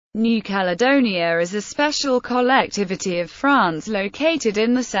New Caledonia is a special collectivity of France located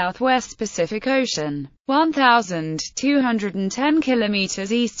in the southwest Pacific Ocean, 1,210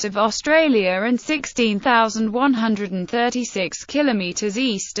 kilometers east of Australia and 16,136 kilometers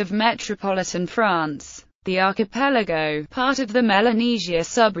east of metropolitan France. The archipelago, part of the Melanesia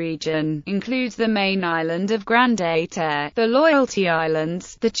subregion, includes the main island of Grande-Terre, the Loyalty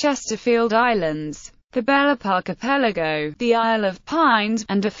Islands, the Chesterfield Islands, the Bellep Archipelago, the Isle of Pines,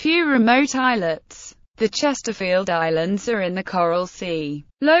 and a few remote islets. The Chesterfield Islands are in the Coral Sea.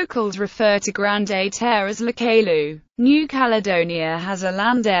 Locals refer to Grande-Terre as Le Caillou. New Caledonia has a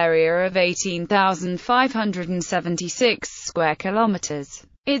land area of 18,576 square kilometers.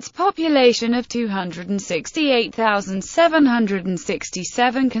 Its population of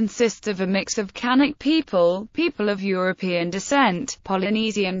 268,767 consists of a mix of Kanak people, people of European descent,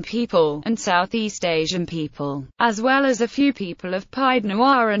 Polynesian people, and Southeast Asian people, as well as a few people of Pied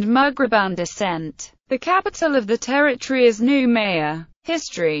Noir and Mugraban descent. The capital of the territory is Noumea.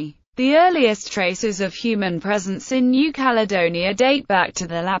 History. The earliest traces of human presence in New Caledonia date back to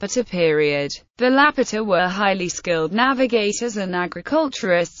the Lapita period. The Lapita were highly skilled navigators and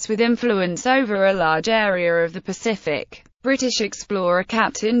agriculturists with influence over a large area of the Pacific. British explorer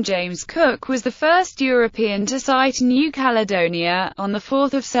Captain James Cook was the first European to sight New Caledonia, on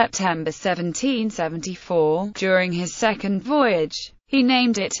 4 September 1774, during his second voyage. He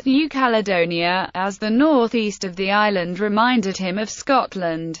named it New Caledonia, as the northeast of the island reminded him of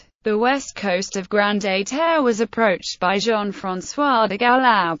Scotland. The west coast of Grande-Terre was approached by Jean-François de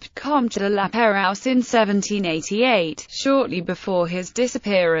Galaup, Comte de la Pérouse in 1788, shortly before his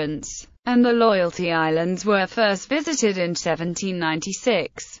disappearance, and the Loyalty Islands were first visited in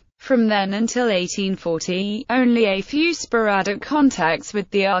 1796. From then until 1840, only a few sporadic contacts with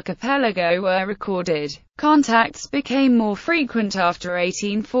the archipelago were recorded. Contacts became more frequent after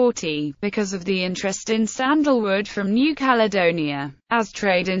 1840, because of the interest in sandalwood from New Caledonia. As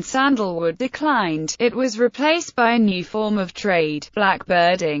trade in sandalwood declined, it was replaced by a new form of trade,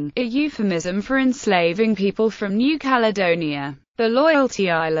 blackbirding, a euphemism for enslaving people from New Caledonia. The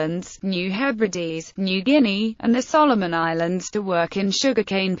Loyalty Islands, New Hebrides, New Guinea, and the Solomon Islands to work in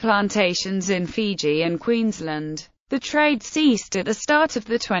sugarcane plantations in Fiji and Queensland. The trade ceased at the start of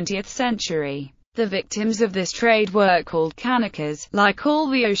the 20th century. The victims of this trade were called Kanakas, like all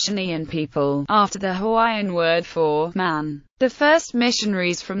the Oceanian people, after the Hawaiian word for man. The first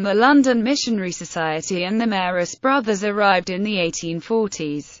missionaries from the London Missionary Society and the Marist Brothers arrived in the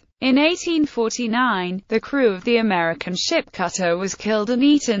 1840s. In 1849, the crew of the American ship cutter was killed and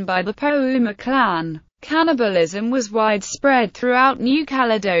eaten by the Pouma clan. Cannibalism was widespread throughout New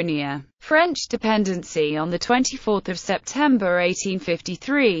Caledonia. French dependency. On 24 September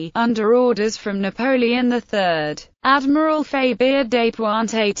 1853, under orders from Napoleon III, Admiral Faber de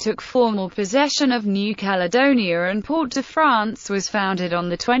Pointe took formal possession of New Caledonia, and Port-de-France was founded on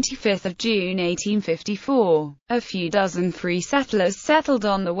 25 June 1854. A few dozen free settlers settled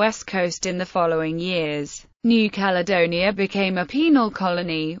on the west coast in the following years. New Caledonia became a penal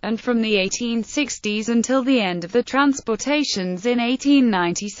colony, and from the 1860s until the end of the transportations in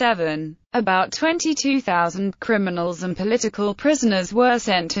 1897, about 22,000 criminals and political prisoners were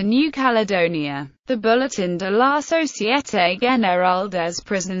sent to New Caledonia. The Bulletin de la Société Générale des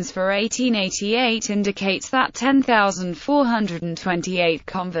Prisons for 1888 indicates that 10,428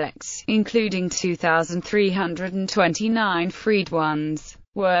 convicts, including 2,329 freed ones,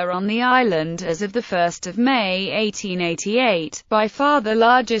 were on the island as of 1 May 1888, by far the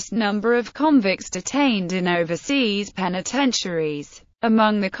largest number of convicts detained in overseas penitentiaries.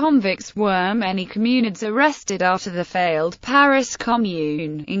 Among the convicts were many communards arrested after the failed Paris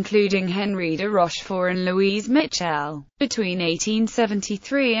Commune, including Henri de Rochefort and Louise Michel. Between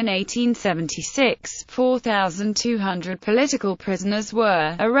 1873 and 1876, 4,200 political prisoners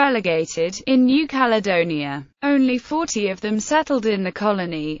were relegated in New Caledonia. Only 40 of them settled in the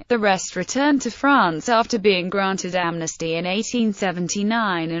colony, the rest returned to France after being granted amnesty in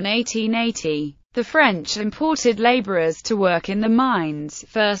 1879 and 1880. The French imported laborers to work in the mines,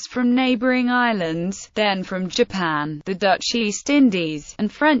 first from neighboring islands, then from Japan, the Dutch East Indies,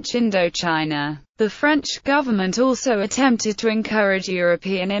 and French Indochina. The French government also attempted to encourage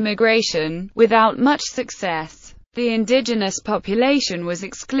European immigration, without much success. The indigenous population was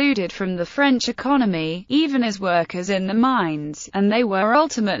excluded from the French economy, even as workers in the mines, and they were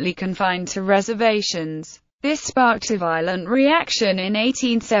ultimately confined to reservations. This sparked a violent reaction in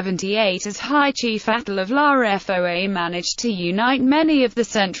 1878 as High Chief Attal of La Foa managed to unite many of the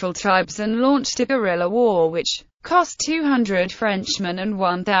central tribes and launched a guerrilla war which cost 200 Frenchmen and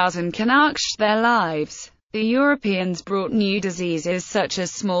 1,000 Kanaks their lives. The Europeans brought new diseases such as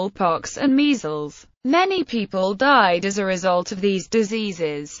smallpox and measles. Many people died as a result of these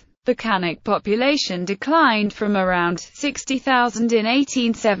diseases. The Kanak population declined from around 60,000 in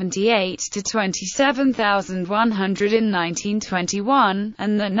 1878 to 27,100 in 1921,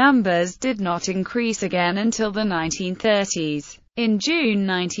 and the numbers did not increase again until the 1930s. In June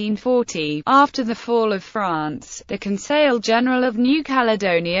 1940, after the fall of France, the Conseil General of New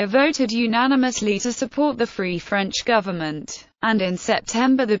Caledonia voted unanimously to support the Free French government, and in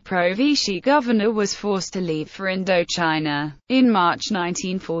September the pro-Vichy governor was forced to leave for Indochina. In March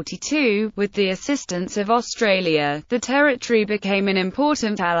 1942, with the assistance of Australia, the territory became an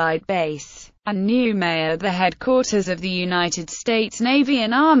important Allied base, and Noumea the headquarters of the United States Navy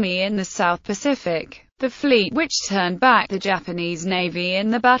and Army in the South Pacific. The fleet, which turned back the Japanese Navy in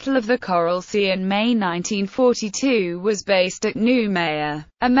the Battle of the Coral Sea in May 1942, was based at Noumea.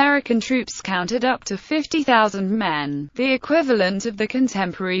 American troops counted up to 50,000 men, the equivalent of the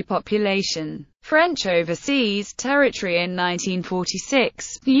contemporary population. French overseas territory. In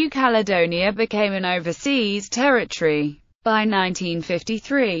 1946, New Caledonia became an overseas territory. By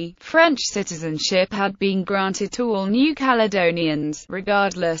 1953, French citizenship had been granted to all New Caledonians,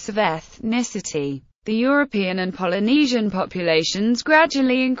 regardless of ethnicity. The European and Polynesian populations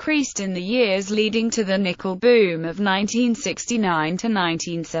gradually increased in the years leading to the nickel boom of 1969 to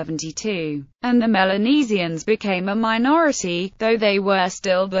 1972, and the Melanesians became a minority, though they were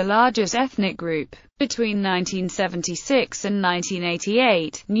still the largest ethnic group. Between 1976 and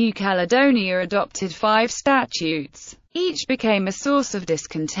 1988, New Caledonia adopted 5 statutes. Each became a source of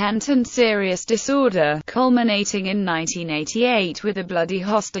discontent and serious disorder, culminating in 1988 with a bloody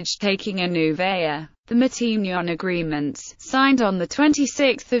hostage-taking in Noumea. The Matignon Agreements, signed on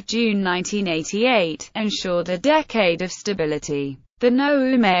 26 June 1988, ensured a decade of stability. The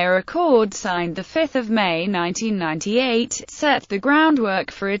Noumea Accord, signed 5 May 1998, set the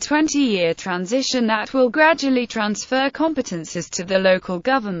groundwork for a 20-year transition that will gradually transfer competences to the local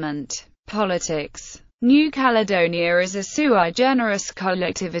government. Politics. New Caledonia is a sui generis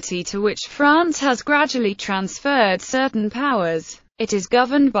collectivity to which France has gradually transferred certain powers. It is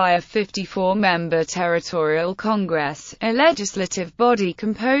governed by a 54-member territorial congress, a legislative body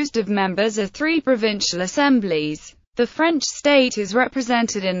composed of members of 3 provincial assemblies. The French state is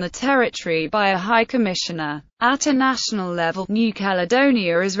represented in the territory by a High Commissioner. At a national level, New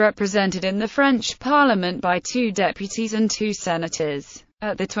Caledonia is represented in the French Parliament by 2 deputies and 2 senators.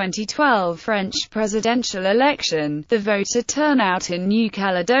 At the 2012 French presidential election, the voter turnout in New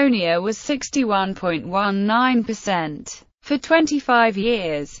Caledonia was 61.19%. For 25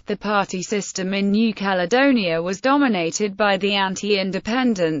 years, the party system in New Caledonia was dominated by the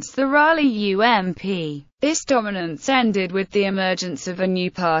anti-independents, the Rally UMP. This dominance ended with the emergence of a new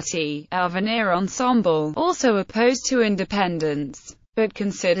party, Avenir Ensemble, also opposed to independence, but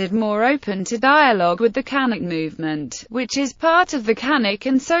considered more open to dialogue with the Kanak movement, which is part of the Kanak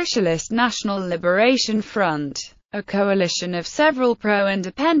and Socialist National Liberation Front, a coalition of several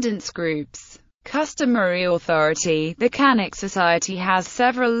pro-independence groups. Customary authority. The Kanak society has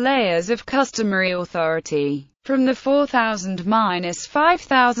several layers of customary authority, from the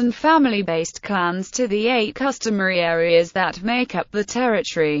 4,000–5,000 family-based clans to the 8 customary areas that make up the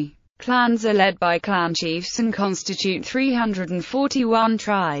territory. Clans are led by clan chiefs and constitute 341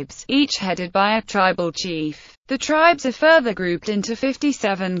 tribes, each headed by a tribal chief. The tribes are further grouped into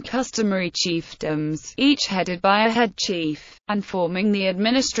 57 customary chiefdoms, each headed by a head chief, and forming the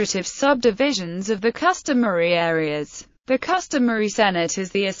administrative subdivisions of the customary areas. The customary senate is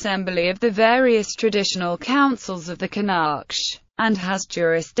the assembly of the various traditional councils of the Kanak, and has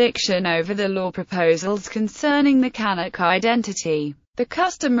jurisdiction over the law proposals concerning the Kanak identity. The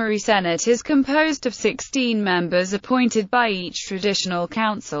customary senate is composed of 16 members appointed by each traditional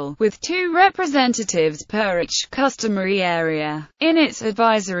council, with 2 representatives per each customary area. In its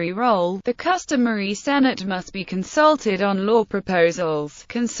advisory role, the customary senate must be consulted on law proposals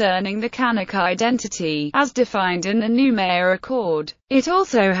concerning the Kanak identity, as defined in the Noumea Accord. It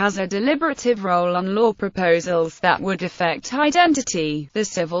also has a deliberative role on law proposals that would affect identity, the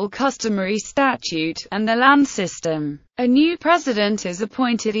civil customary statute, and the land system. A new president is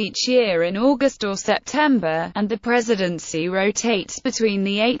appointed each year in August or September, and the presidency rotates between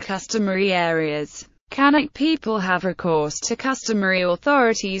the 8 customary areas. Kanak people have recourse to customary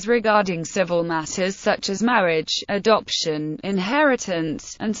authorities regarding civil matters such as marriage, adoption,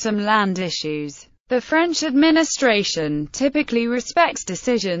 inheritance, and some land issues. The French administration typically respects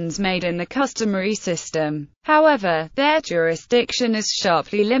decisions made in the customary system. However, their jurisdiction is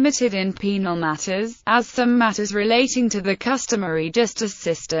sharply limited in penal matters, as some matters relating to the customary justice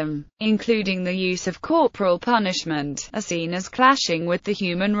system, including the use of corporal punishment, are seen as clashing with the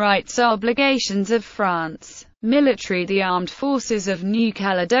human rights obligations of France. Military. The armed forces of New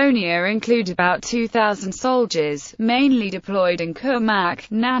Caledonia include about 2,000 soldiers, mainly deployed in Comac,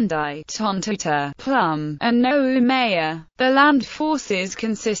 Nandi, Tontouta, Plum, and Noumea. The land forces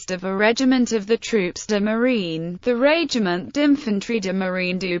consist of a regiment of the Troupes de Marine, the Régiment d'Infanterie de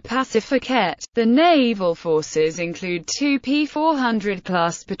Marine du Pacifique. The naval forces include two P-400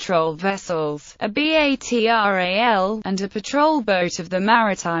 class patrol vessels, a BATRAL, and a patrol boat of the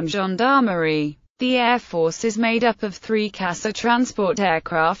Maritime Gendarmerie. The Air Force is made up of 3 Casa transport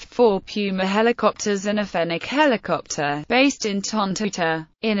aircraft, 4 Puma helicopters and a Fennec helicopter, based in Tontouta.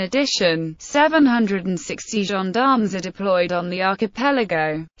 In addition, 760 gendarmes are deployed on the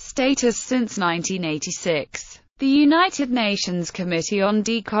archipelago. Status since 1986. The United Nations Committee on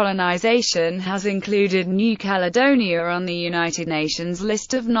Decolonization has included New Caledonia on the United Nations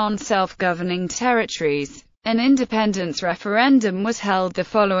list of non-self-governing territories. An independence referendum was held the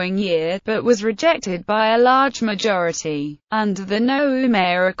following year, but was rejected by a large majority. Under the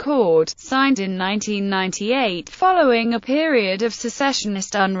Noumea Accord, signed in 1998 following a period of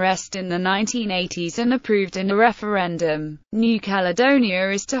secessionist unrest in the 1980s and approved in a referendum, New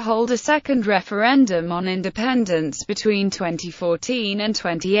Caledonia is to hold a second referendum on independence between 2014 and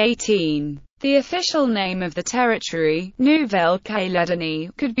 2018. The official name of the territory, Nouvelle-Calédonie,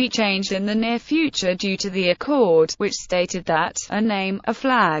 could be changed in the near future due to the accord, which stated that a name, a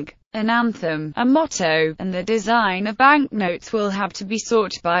flag, an anthem, a motto, and the design of banknotes will have to be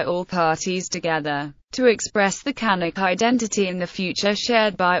sought by all parties together to express the Kanak identity in the future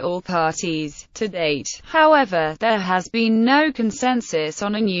shared by all parties. To date, however, there has been no consensus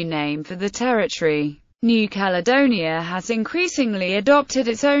on a new name for the territory. New Caledonia has increasingly adopted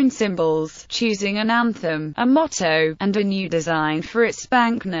its own symbols, choosing an anthem, a motto, and a new design for its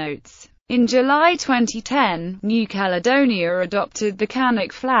banknotes. In July 2010, New Caledonia adopted the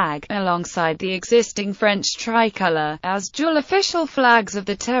Kanak flag, alongside the existing French tricolour, as dual official flags of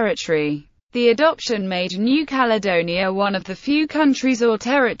the territory. The adoption made New Caledonia one of the few countries or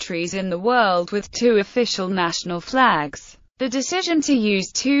territories in the world with 2 official national flags. The decision to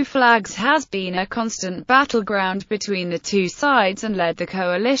use 2 flags has been a constant battleground between the two sides and led the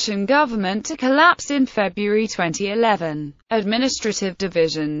coalition government to collapse in February 2011. Administrative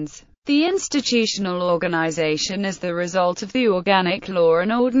divisions. The institutional organization is the result of the Organic Law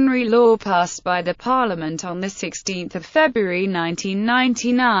and Ordinary Law passed by the Parliament on 16 February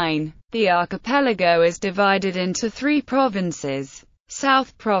 1999. The archipelago is divided into 3 provinces.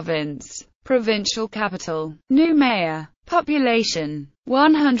 South Province. Provincial capital, Noumea. Population,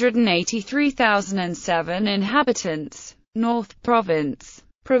 183,007 inhabitants. North Province.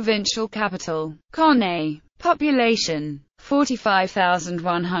 Provincial capital, Koné. Population,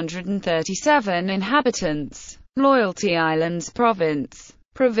 45,137 inhabitants. Loyalty Islands Province.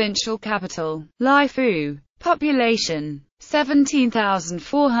 Provincial capital, Laifu. Population,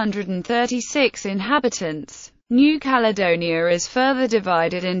 17,436 inhabitants. New Caledonia is further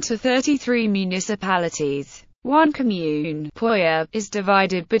divided into 33 municipalities. One commune, Poya, is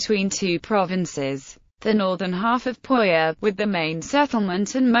divided between 2 provinces. The northern half of Poya, with the main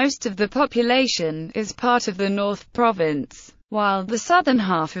settlement and most of the population, is part of the North Province, while the southern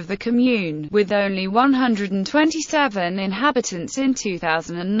half of the commune, with only 127 inhabitants in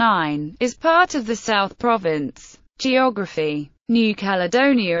 2009, is part of the South Province. Geography. New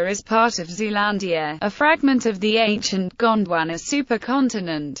Caledonia is part of Zealandia, a fragment of the ancient Gondwana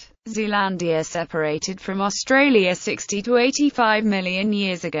supercontinent. Zealandia separated from Australia 60 to 85 million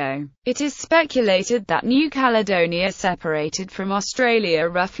years ago. It is speculated that New Caledonia separated from Australia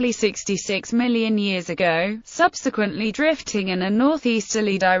roughly 66 million years ago, subsequently drifting in a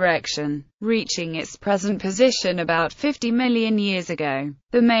northeasterly direction, reaching its present position about 50 million years ago.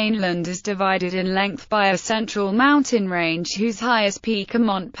 The mainland is divided in length by a central mountain range whose highest peak are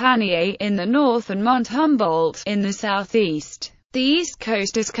Mont Panier in the north and Mont Humboldt in the southeast. The east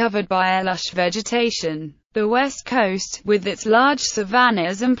coast is covered by a lush vegetation. The west coast, with its large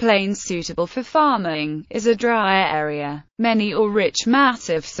savannas and plains suitable for farming, is a drier area. Many or rich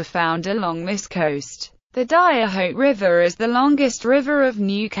massifs are found along this coast. The Diahote River is the longest river of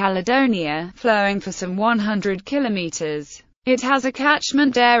New Caledonia, flowing for some 100 kilometers. It has a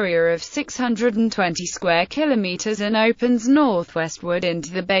catchment area of 620 square kilometers and opens northwestward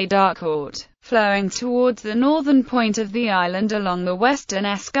into the Bay d'Harcourt, flowing towards the northern point of the island along the western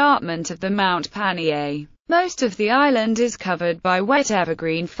escarpment of the Mount Panier. Most of the island is covered by wet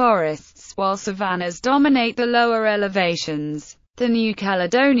evergreen forests, while savannas dominate the lower elevations. The New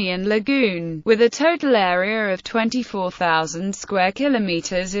Caledonian Lagoon, with a total area of 24,000 square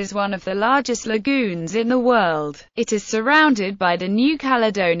kilometers, is one of the largest lagoons in the world. It is surrounded by the New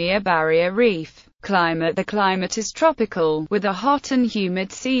Caledonia Barrier Reef. Climate: the climate is tropical, with a hot and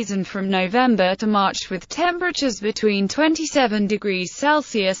humid season from November to March with temperatures between 27 degrees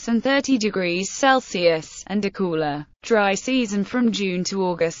Celsius and 30 degrees Celsius, and a cooler, dry season from June to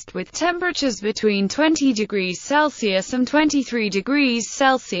August with temperatures between 20 degrees Celsius and 23 degrees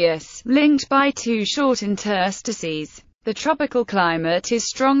Celsius, linked by two short interstices. The tropical climate is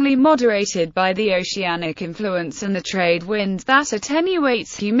strongly moderated by the oceanic influence and the trade winds that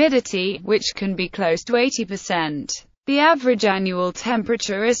attenuates humidity, which can be close to 80%. The average annual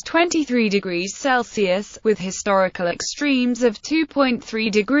temperature is 23 degrees Celsius, with historical extremes of 2.3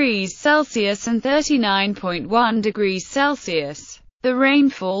 degrees Celsius and 39.1 degrees Celsius. The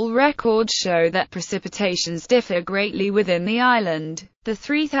rainfall records show that precipitations differ greatly within the island. The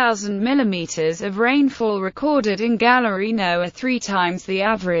 3,000 millimeters of rainfall recorded in Gallerino are 3 times the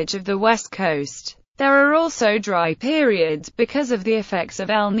average of the West Coast. There are also dry periods because of the effects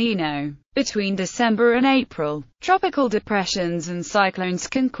of El Niño. Between December and April, tropical depressions and cyclones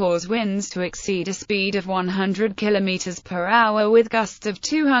can cause winds to exceed a speed of 100 km per hour with gusts of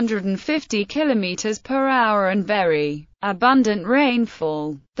 250 km per hour and very abundant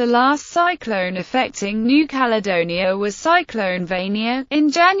rainfall. The last cyclone affecting New Caledonia was Cyclone Vania,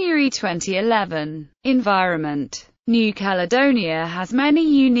 in January 2011. Environment: New Caledonia has many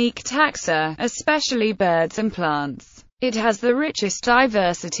unique taxa, especially birds and plants. It has the richest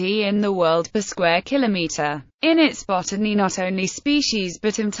diversity in the world per square kilometer. In its botany, not only species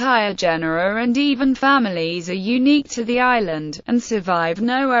but entire genera and even families are unique to the island, and survive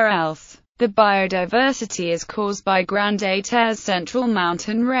nowhere else. The biodiversity is caused by Grande Terre's central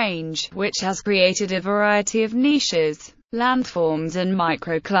mountain range, which has created a variety of niches, landforms and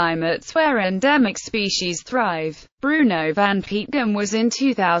microclimates where endemic species thrive. Bruno van Petegem was in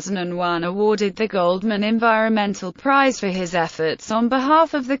 2001 awarded the Goldman Environmental Prize for his efforts on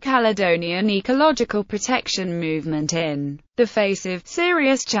behalf of the Caledonian ecological protection movement in the face of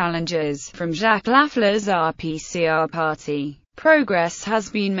serious challenges from Jacques Lafleur's RPCR party. Progress has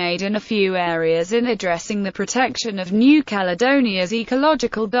been made in a few areas in addressing the protection of New Caledonia's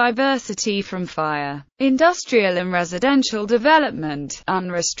ecological diversity from fire, industrial and residential development,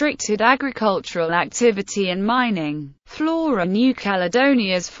 unrestricted agricultural activity and mining. Flora: New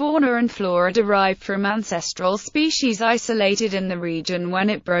Caledonia's fauna and flora derive from ancestral species isolated in the region when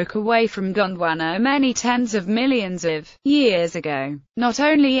it broke away from Gondwana many tens of millions of years ago. Not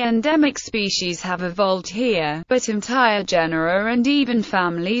only endemic species have evolved here, but entire genera and even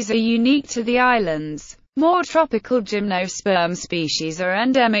families are unique to the islands. More tropical gymnosperm species are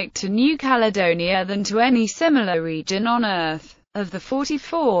endemic to New Caledonia than to any similar region on Earth. Of the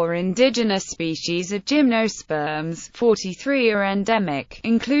 44 indigenous species of gymnosperms, 43 are endemic,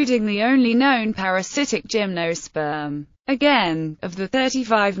 including the only known parasitic gymnosperm. Again, of the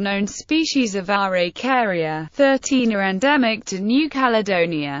 35 known species of Araucaria, 13 are endemic to New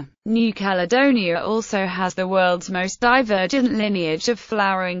Caledonia. New Caledonia also has the world's most divergent lineage of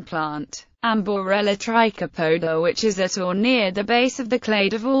flowering plant, Amborella trichopoda, which is at or near the base of the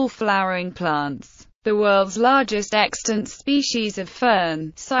clade of all flowering plants. The world's largest extant species of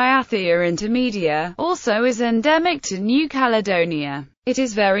fern, Cyathea intermedia, also is endemic to New Caledonia. It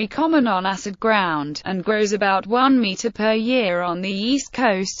is very common on acid ground, and grows about 1 meter per year on the east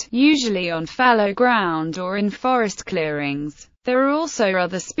coast, usually on fallow ground or in forest clearings. There are also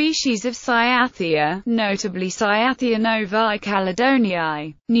other species of Cyathea, notably Cyathea novae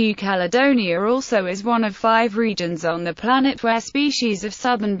caledonii. New Caledonia also is one of 5 regions on the planet where species of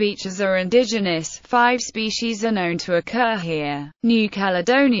southern beeches are indigenous. 5 species are known to occur here. New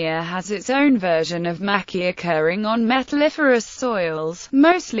Caledonia has its own version of maquis occurring on metalliferous soils,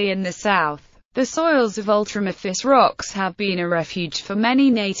 mostly in the south. The soils of ultramorphous rocks have been a refuge for many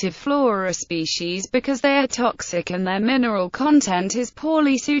native flora species because they are toxic and their mineral content is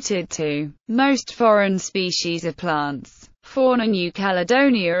poorly suited to most foreign species of plants. Fauna: New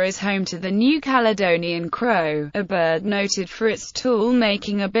Caledonia is home to the New Caledonian crow, a bird noted for its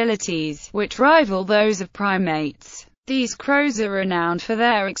tool-making abilities, which rival those of primates. These crows are renowned for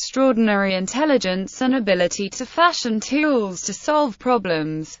their extraordinary intelligence and ability to fashion tools to solve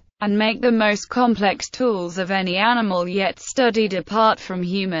problems. and make the most complex tools of any animal yet studied apart from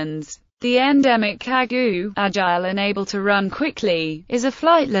humans. The endemic kagoo, agile and able to run quickly, is a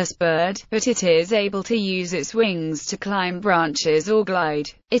flightless bird, but it is able to use its wings to climb branches or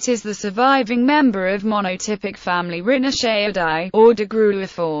glide. It is the surviving member of monotypic family Rhinochaeidae, or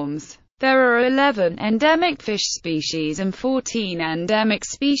Degruiformes. There are 11 endemic fish species and 14 endemic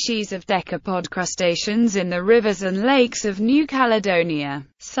species of decapod crustaceans in the rivers and lakes of New Caledonia.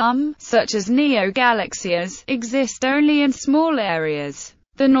 Some, such as Neogalaxias, exist only in small areas.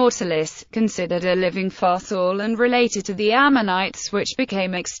 The nautilus, considered a living fossil and related to the ammonites which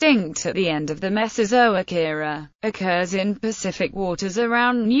became extinct at the end of the Mesozoic era, occurs in Pacific waters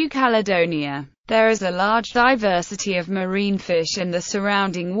around New Caledonia. There is a large diversity of marine fish in the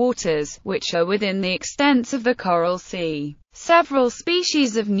surrounding waters, which are within the extents of the Coral Sea. Several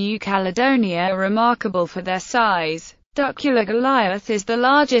species of New Caledonia are remarkable for their size. Ducula goliath is the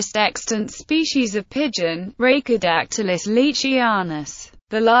largest extant species of pigeon, Rhacodactylus leachianus.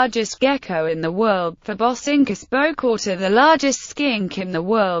 The largest gecko in the world, Phobosincus boquata, the largest skink in the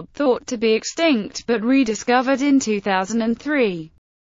world, thought to be extinct but rediscovered in 2003.